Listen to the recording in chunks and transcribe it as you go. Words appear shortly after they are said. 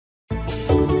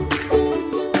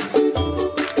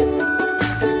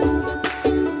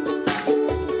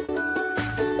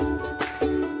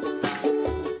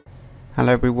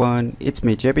Hello everyone, it's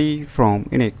me JB from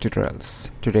UniqueTutorials.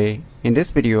 Today in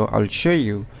this video I'll show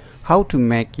you how to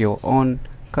make your own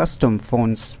custom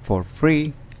fonts for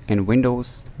free in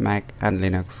Windows, Mac and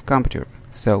Linux computer.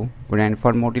 So without any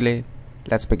further more delay,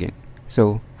 let's begin.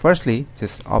 So firstly,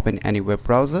 just open any web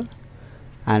browser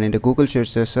and in the Google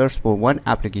search just search for one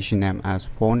application name as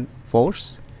Font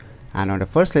Force, and on the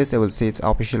first list you will see its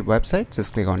official website.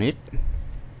 Just click on it.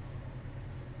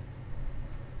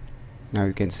 Now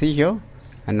you can see here,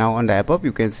 and now on the above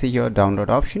you can see here download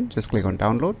option. Just click on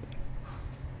download.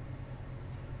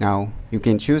 Now you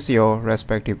can choose your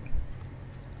respective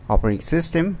operating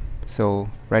system. So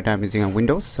right now I'm using a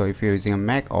Windows, so if you're using a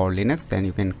Mac or Linux then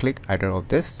you can click either of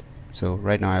this. So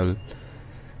right now I will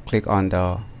click on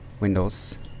the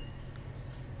Windows,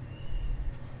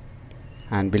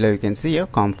 and below you can see here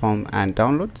confirm and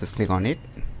download. Just click on it,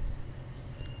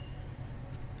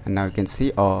 and now you can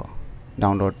see a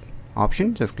download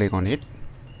option. Just click on it.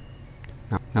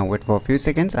 Now wait for a few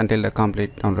seconds until the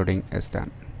complete downloading is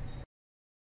done.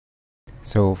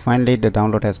 So finally the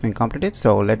download has been completed.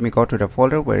 So let me go to the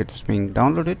folder where it's being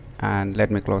downloaded and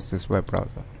let me close this web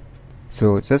browser.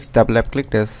 So just double left click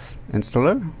this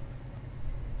installer,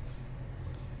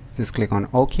 just click on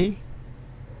OK,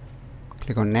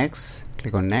 click on next,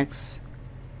 click on next,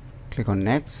 click on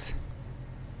next.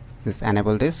 Just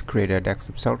enable this, create a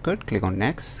desktop shortcut, click on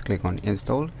next, click on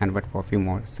install and wait for a few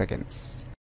more seconds.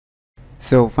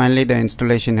 So finally the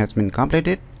installation has been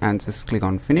completed, and just click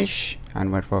on finish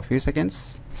and wait for a few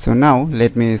seconds. So now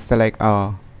let me select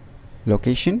a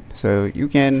location. So you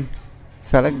can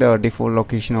select the default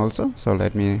location also. So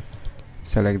let me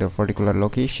select the particular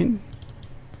location.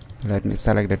 Let me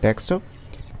select the desktop.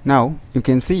 Now you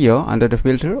can see here under the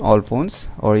filter all fonts,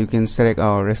 or you can select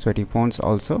our respective fonts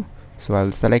also. So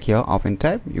I'll select here open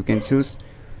type. You can choose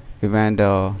even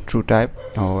the true type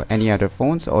or any other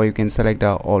fonts, or you can select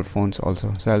the all fonts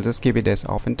also. So I'll just keep it as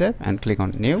open type and click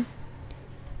on new.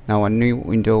 Now a new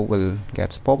window will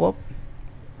get pop up.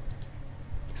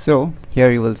 So here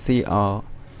you will see our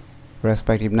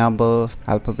respective numbers,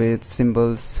 alphabets,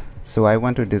 symbols. So I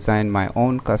want to design my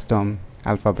own custom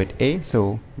alphabet A.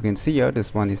 So you can see here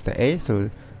this one is the A. So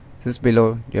just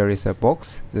below there is a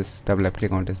box. Just double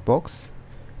click on this box.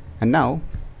 And now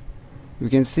you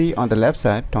can see on the left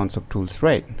side tons of tools,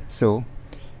 right? So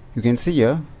you can see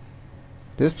here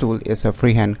this tool is a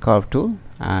freehand curve tool,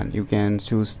 and you can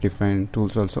choose different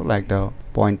tools also, like the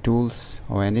point tools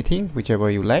or anything whichever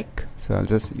you like. So I'll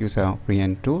just use a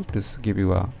freehand tool to give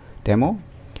you a demo,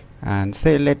 and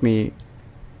say let me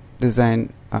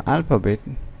design an alphabet.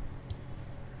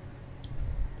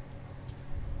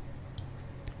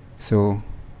 So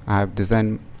I have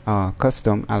designed a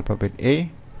custom alphabet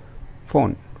A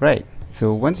font, right?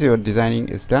 So once your designing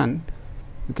is done,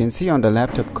 you can see on the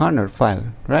left top corner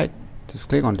file, right? Just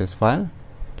click on this file,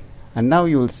 and now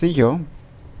you will see here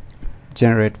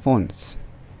generate fonts.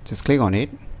 Just click on it,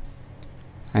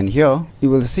 and here you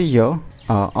will see here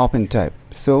open type.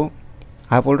 So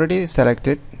I've already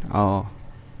selected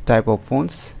type of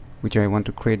fonts which I want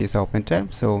to create is open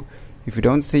type. So if you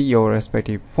don't see your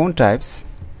respective font types,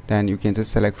 then you can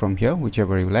just select from here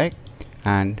whichever you like.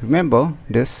 And remember,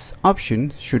 this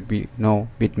option should be no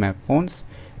bitmap fonts,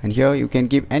 and here you can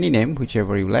give any name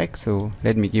whichever you like. So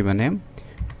let me give a name,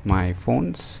 my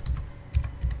fonts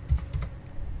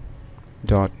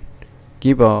dot,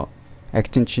 give a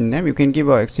extension name. You can give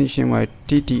a extension like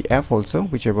TTF also,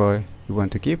 whichever you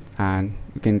want to give, and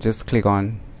you can just click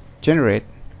on generate,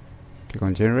 click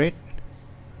on generate.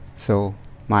 So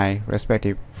my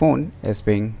respective font is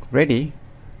being ready.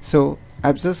 So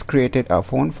I've just created a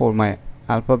font for my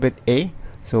alphabet A.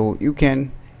 So you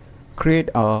can create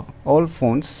all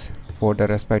fonts for the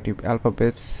respective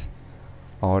alphabets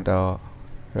or the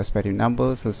respective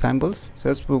numbers or symbols. So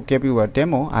just to give you a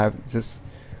demo, I have just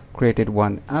created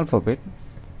one alphabet.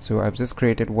 So I've just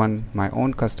created my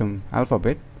own custom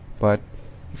alphabet. But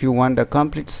if you want the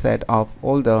complete set of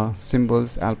all the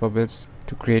symbols, alphabets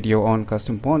to create your own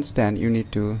custom fonts, then you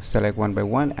need to select one by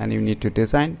one and you need to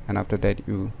design, and after that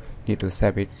you need to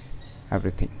save it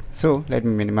everything. So let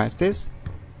me minimize this.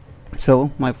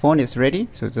 So my font is ready,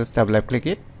 so just double left click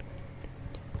it,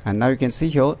 and now you can see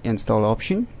here install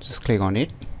option. Just click on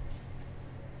it.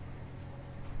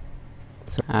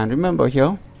 So, and remember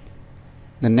here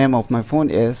the name of my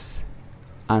font is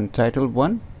Untitled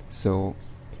One. So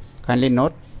kindly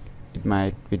note it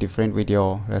might be different with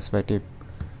your respective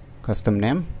custom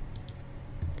name.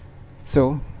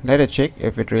 So let us check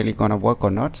if it really gonna work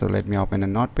or not. So let me open a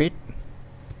notepad.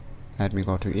 Let me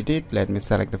go to edit. Let me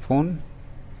select the font.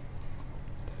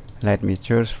 Let me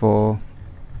search for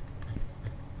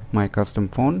my custom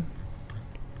font.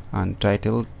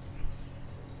 untitled.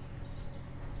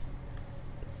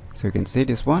 So you can see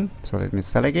this one. So let me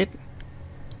select it.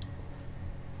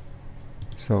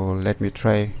 So let me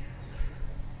try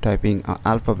typing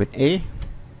alphabet A.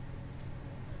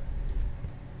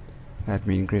 Let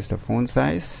me increase the font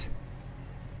size.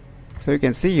 So you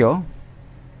can see here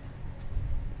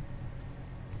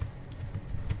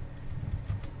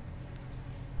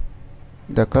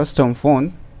the custom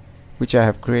font which I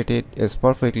have created is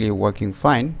perfectly working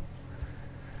fine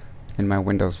in my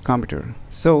Windows computer.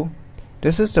 So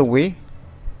this is the way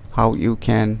how you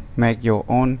can make your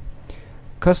own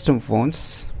custom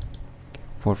fonts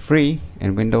for free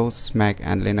in Windows, Mac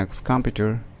and Linux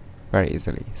computer very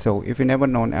easily. So if you never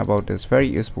known about this very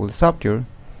useful software,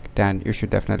 then you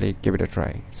should definitely give it a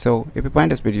try. So if you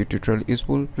find this video tutorial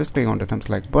useful, please click on the thumbs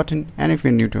like button, and if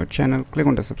you're new to our channel, click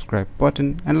on the subscribe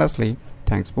button, and lastly,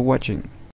 thanks for watching.